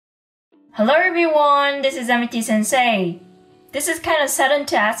Hello everyone, this is Amity Sensei. This is kind of sudden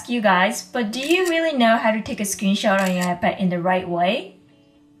to ask you guys, but do you really know how to take a screenshot on your iPad in the right way?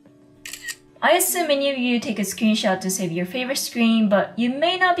 I assume many of you take a screenshot to save your favorite screen, but you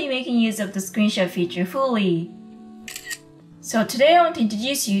may not be making use of the screenshot feature fully. So today I want to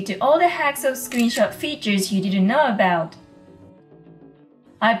introduce you to all the hacks of screenshot features you didn't know about.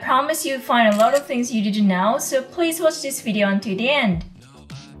 I promise you'll find a lot of things you didn't know, so please watch this video until the end.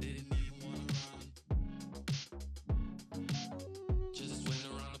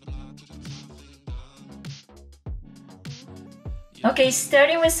 Okay,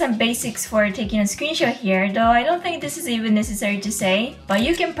 starting with some basics for taking a screenshot here, though I don't think this is even necessary to say, but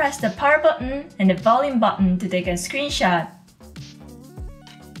you can press the power button and the volume button to take a screenshot.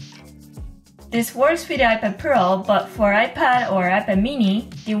 This works with the iPad Pro, but for iPad or iPad mini,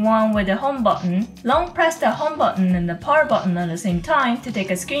 the one with the home button, long press the home button and the power button at the same time to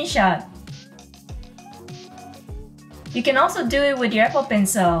take a screenshot. You can also do it with your Apple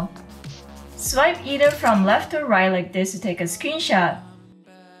Pencil. Swipe either from left or right like this to take a screenshot.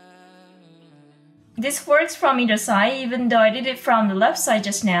 This works from either side, even though I did it from the left side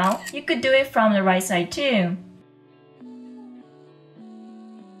just now, you could do it from the right side too.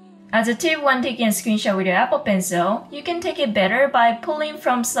 As a tip when taking a screenshot with your Apple Pencil, you can take it better by pulling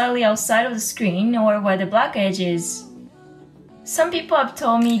from slightly outside of the screen or where the black edge is. Some people have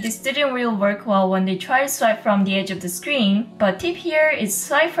told me this didn't really work well when they try to swipe from the edge of the screen, but tip here is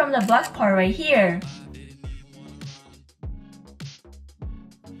swipe from the black part right here.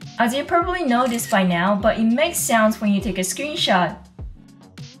 As you probably know this by now, but it makes sounds when you take a screenshot.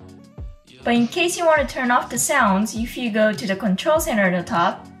 But in case you want to turn off the sounds, if you go to the control center at the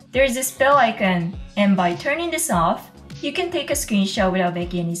top, there is this bell icon, and by turning this off, you can take a screenshot without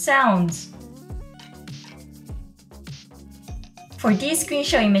making any sounds. For these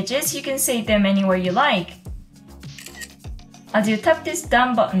screenshot images, you can save them anywhere you like. As you tap this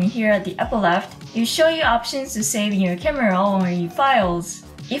down button here at the upper left, it will show you options to save in your camera roll or your files.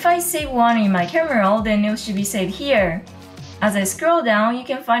 If I save one in my camera roll, then it should be saved here. As I scroll down, you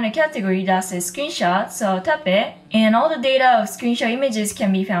can find a category that says screenshot, so I'll tap it, and all the data of screenshot images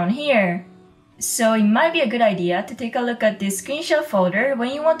can be found here. So it might be a good idea to take a look at this screenshot folder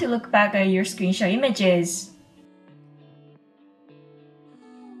when you want to look back at your screenshot images.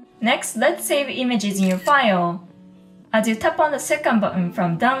 Next, let's save images in your file. As you tap on the second button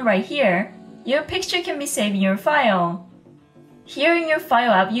from down right here, your picture can be saved in your file. Here in your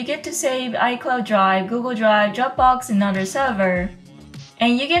file app, you get to save iCloud Drive, Google Drive, Dropbox, and other server.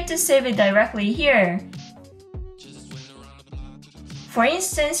 And you get to save it directly here. For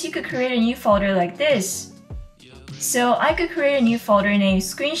instance, you could create a new folder like this. So I could create a new folder named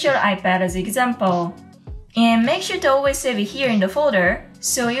Screenshot iPad as an example. And make sure to always save it here in the folder,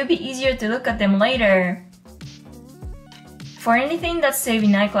 so it'll be easier to look at them later. For anything that's saved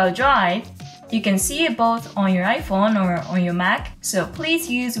in iCloud Drive, you can see it both on your iPhone or on your Mac, so please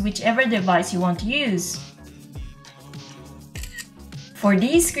use whichever device you want to use. For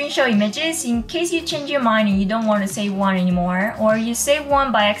these screenshot images, in case you change your mind and you don't want to save one anymore, or you save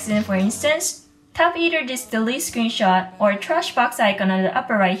one by accident for instance, tap either this delete screenshot or trash box icon at the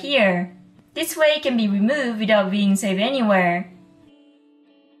upper right here. This way it can be removed without being saved anywhere.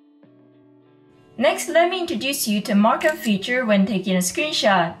 Next, let me introduce you to Markup feature when taking a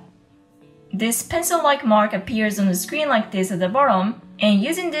screenshot. This pencil-like mark appears on the screen like this at the bottom, and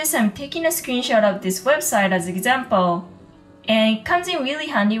using this I'm taking a screenshot of this website as an example. And it comes in really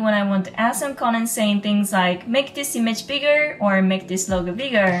handy when I want to add some content saying things like make this image bigger or make this logo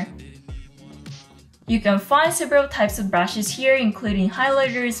bigger. You can find several types of brushes here, including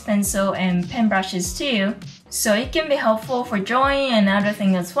highlighters, pencil, and pen brushes too, so it can be helpful for drawing and other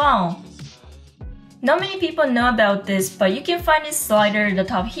things as well. Not many people know about this, but you can find this slider at the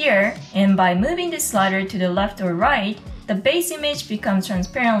top here, and by moving this slider to the left or right, the base image becomes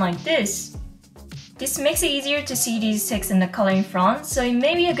transparent like this. This makes it easier to see these text and the color in front, so it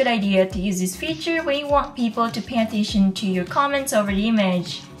may be a good idea to use this feature when you want people to pay attention to your comments over the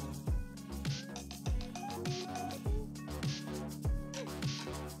image.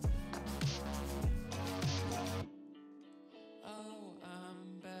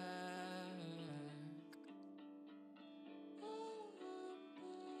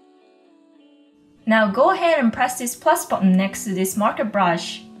 Now go ahead and press this plus button next to this Markup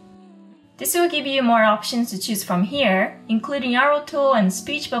brush. This will give you more options to choose from here, including arrow tool and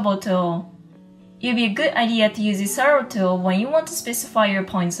speech bubble tool. It will be a good idea to use this arrow tool when you want to specify your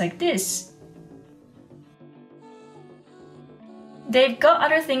points like this. They've got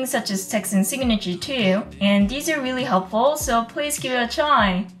other things such as text and signature too, and these are really helpful, so please give it a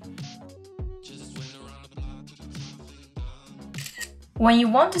try. When you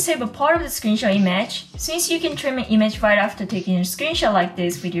want to save a part of the screenshot image, since you can trim an image right after taking a screenshot like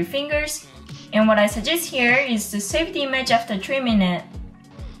this with your fingers, and what I suggest here is to save the image after trimming it.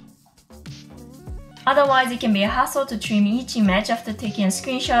 Otherwise, it can be a hassle to trim each image after taking a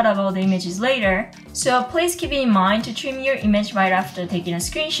screenshot of all the images later, so please keep in mind to trim your image right after taking a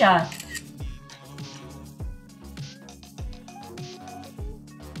screenshot.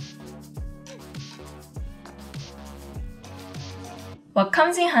 What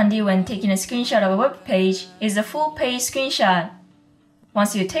comes in handy when taking a screenshot of a web page is a full page screenshot.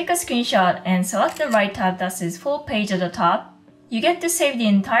 Once you take a screenshot and select the right tab that says full page at the top, you get to save the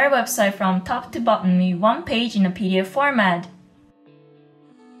entire website from top to bottom with one page in a PDF format.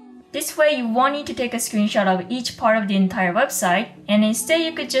 This way you won't need to take a screenshot of each part of the entire website, and instead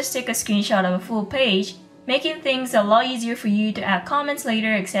you could just take a screenshot of a full page, making things a lot easier for you to add comments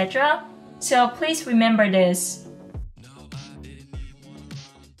later, etc. So please remember this.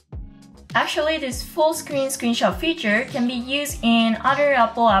 Actually, this full screen screenshot feature can be used in other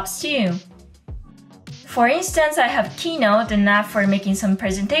Apple apps too. For instance, I have Keynote, an app for making some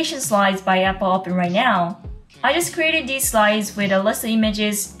presentation slides by Apple open right now. I just created these slides with a list of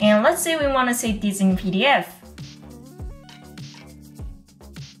images, and let's say we want to save these in PDF.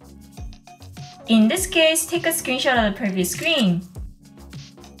 In this case, take a screenshot of the previous screen.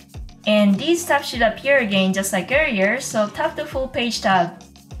 And these tabs should appear again just like earlier, so tap the full page tab.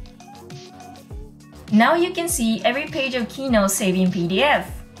 Now you can see every page of Keynote saved in PDF.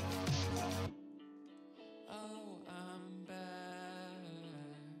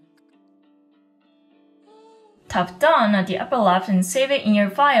 Tap Done at the upper left and save it in your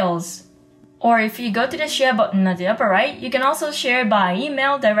files. Or if you go to the Share button at the upper right, you can also share by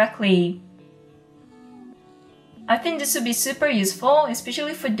email directly. I think this would be super useful,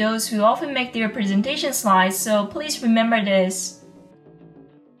 especially for those who often make their presentation slides, so please remember this.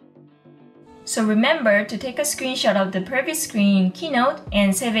 So remember to take a screenshot of the previous screen in Keynote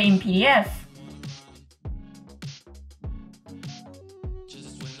and save it in PDF.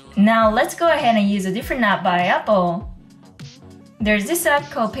 Now let's go ahead and use a different app by Apple. There's this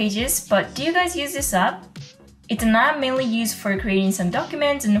app called Pages, but do you guys use this app? It's an app mainly used for creating some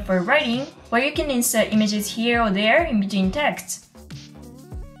documents and for writing, where you can insert images here or there in between text.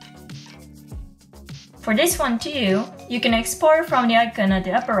 For this one too, you can export from the icon at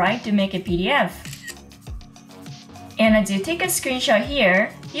the upper right to make a PDF. And as you take a screenshot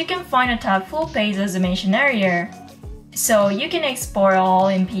here, you can find a tab full page as I mentioned earlier. So you can export all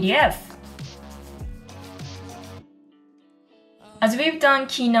in PDF. As we've done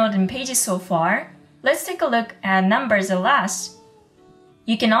Keynote and Pages so far, let's take a look at Numbers at last.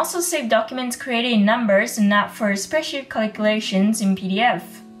 You can also save documents created in Numbers and not for spreadsheet calculations in PDF.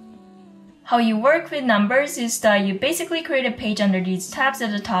 How you work with Numbers is that you basically create a page under these tabs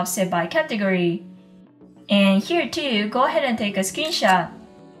at the top set by category. And here too, go ahead and take a screenshot.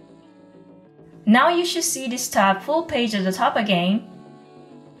 Now you should see this tab full page at the top again.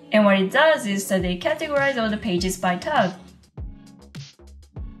 And what it does is that they categorize all the pages by tab.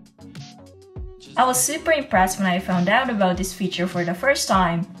 I was super impressed when I found out about this feature for the first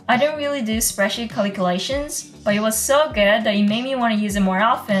time. I don't really do spreadsheet calculations, but it was so good that it made me want to use it more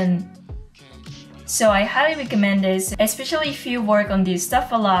often. So I highly recommend this, especially if you work on this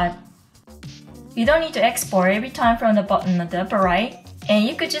stuff a lot. You don't need to export every time from the button at the upper right, and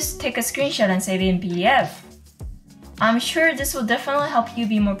you could just take a screenshot and save it in PDF. I'm sure this will definitely help you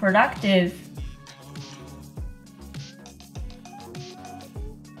be more productive.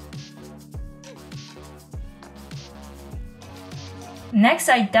 Next,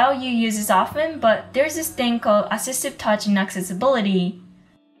 I doubt you use this often, but there's this thing called Assistive Touch in Accessibility.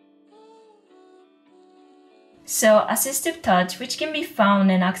 So Assistive Touch, which can be found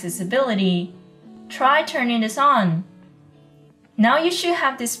in Accessibility, try turning this on. Now you should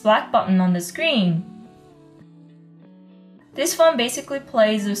have this black button on the screen. This one basically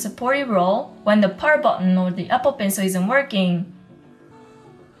plays a supportive role when the power button or the Apple Pencil isn't working.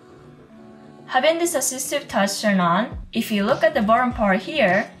 Having this Assistive Touch turned on, if you look at the bottom part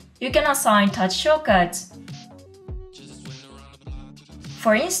here, you can assign touch shortcuts.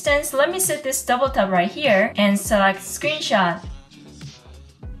 For instance, let me set this double tap right here and select Screenshot.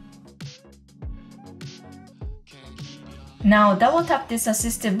 Now double tap this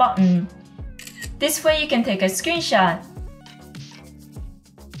assistive button. This way you can take a screenshot.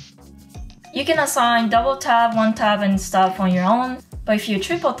 You can assign double tap, one tap and stuff on your own, but if you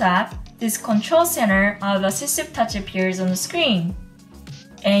triple tap, this control center of Assistive Touch appears on the screen.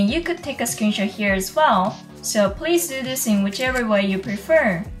 And you could take a screenshot here as well, so please do this in whichever way you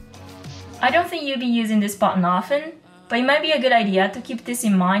prefer. I don't think you'll be using this button often, but it might be a good idea to keep this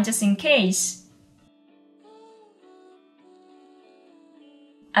in mind just in case.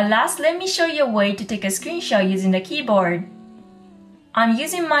 At last, let me show you a way to take a screenshot using the keyboard. I'm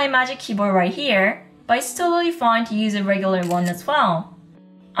using my Magic Keyboard right here, but it's totally fine to use a regular one as well.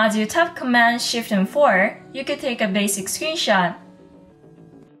 As you tap Command, Shift, and 4, you can take a basic screenshot.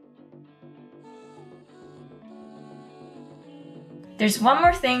 There's one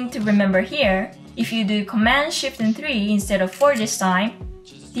more thing to remember here. If you do Command, Shift, and 3 instead of 4 this time,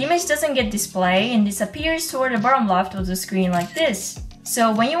 the image doesn't get displayed and disappears toward the bottom left of the screen like this.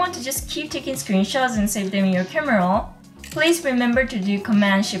 So when you want to just keep taking screenshots and save them in your camera roll, please remember to do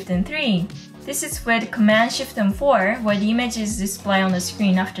Command, Shift, and 3. This is with Command, Shift, and 4 where the image is displayed on the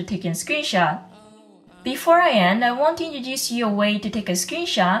screen after taking a screenshot. Before I end, I want to introduce you a way to take a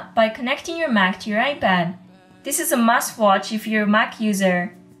screenshot by connecting your Mac to your iPad. This is a must-watch if you're a Mac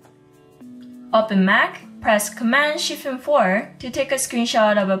user. Open Mac, press Command, Shift, and 4 to take a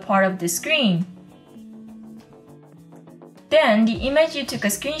screenshot of a part of the screen. Then, the image you took a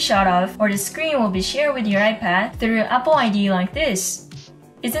screenshot of or the screen will be shared with your iPad through Apple ID like this.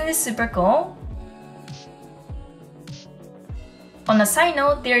 Isn't this super cool? On a side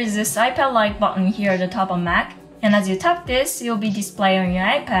note, there is this iPad-like button here at the top of Mac, and as you tap this, it will be displayed on your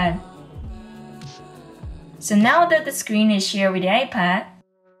iPad. So now that the screen is shared with the iPad,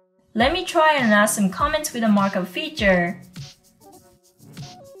 let me try and add some comments with the markup feature.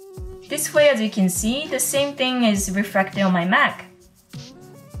 This way, as you can see, the same thing is reflected on my Mac.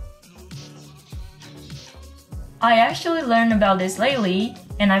 I actually learned about this lately,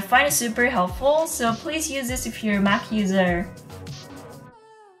 and I find it super helpful, so please use this if you're a Mac user.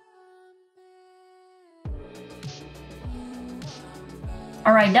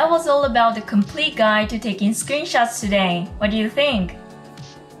 Alright, that was all about the complete guide to taking screenshots today. What do you think?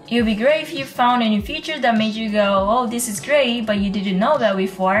 It would be great if you found any feature that made you go, oh, this is great, but you didn't know that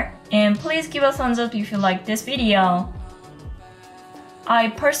before. And please give a thumbs up if you liked this video. I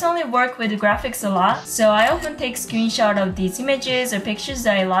personally work with graphics a lot, so I often take screenshots of these images or pictures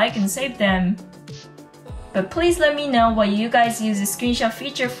that I like and save them. But please let me know what you guys use the screenshot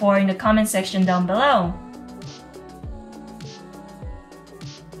feature for in the comment section down below.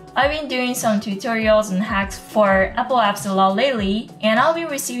 I've been doing some tutorials and hacks for Apple apps a lot lately, and I'll be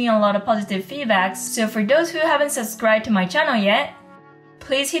receiving a lot of positive feedbacks, so for those who haven't subscribed to my channel yet,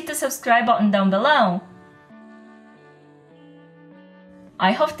 please hit the subscribe button down below.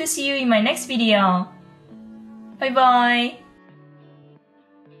 I hope to see you in my next video. Bye bye!